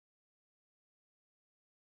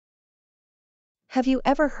Have you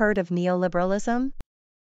ever heard of neoliberalism?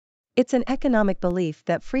 It's an economic belief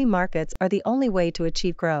that free markets are the only way to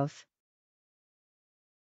achieve growth.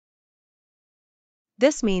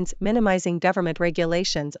 This means minimizing government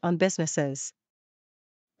regulations on businesses.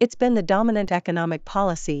 It's been the dominant economic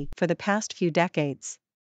policy for the past few decades.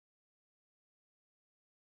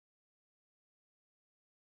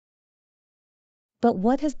 But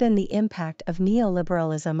what has been the impact of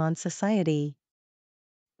neoliberalism on society?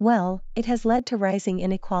 Well, it has led to rising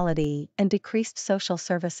inequality and decreased social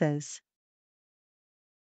services.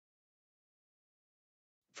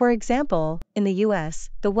 For example, in the US,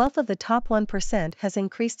 the wealth of the top 1% has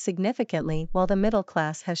increased significantly while the middle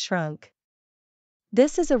class has shrunk.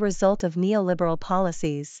 This is a result of neoliberal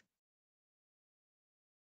policies.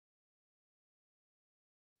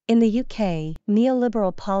 In the UK,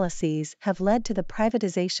 neoliberal policies have led to the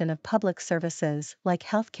privatization of public services like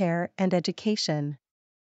healthcare and education.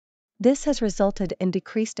 This has resulted in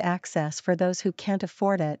decreased access for those who can't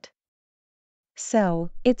afford it. So,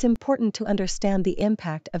 it's important to understand the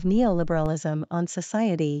impact of neoliberalism on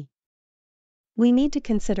society. We need to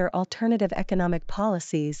consider alternative economic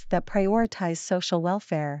policies that prioritize social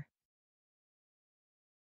welfare.